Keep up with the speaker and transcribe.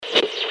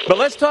But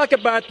let's talk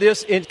about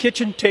this in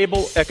kitchen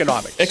table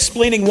economics.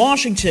 Explaining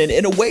Washington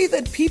in a way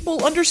that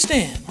people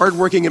understand.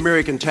 Hardworking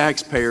American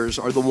taxpayers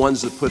are the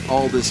ones that put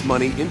all this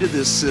money into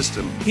this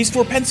system. He's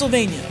for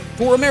Pennsylvania,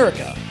 for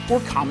America,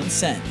 for common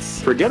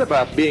sense. Forget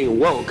about being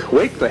woke.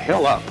 Wake the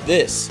hell up.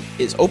 This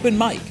is Open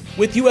Mic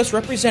with U.S.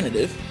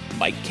 Representative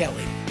Mike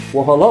Kelly.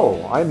 Well,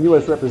 hello. I'm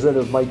U.S.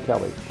 Representative Mike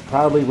Kelly,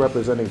 proudly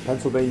representing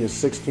Pennsylvania's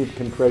 16th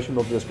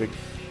Congressional District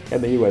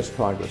and the U.S.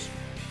 Congress.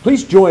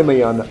 Please join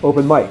me on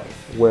Open Mic,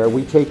 where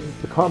we take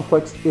the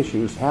complex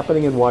issues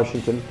happening in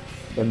Washington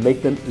and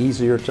make them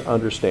easier to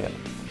understand.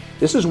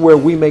 This is where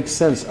we make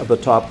sense of the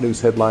top news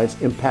headlines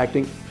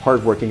impacting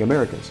hardworking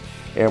Americans,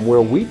 and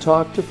where we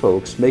talk to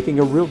folks making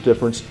a real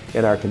difference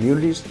in our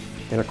communities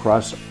and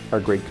across our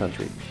great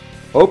country.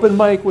 Open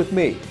Mic with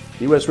me,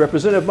 U.S.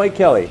 Representative Mike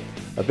Kelly,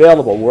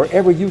 available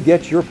wherever you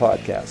get your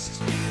podcasts.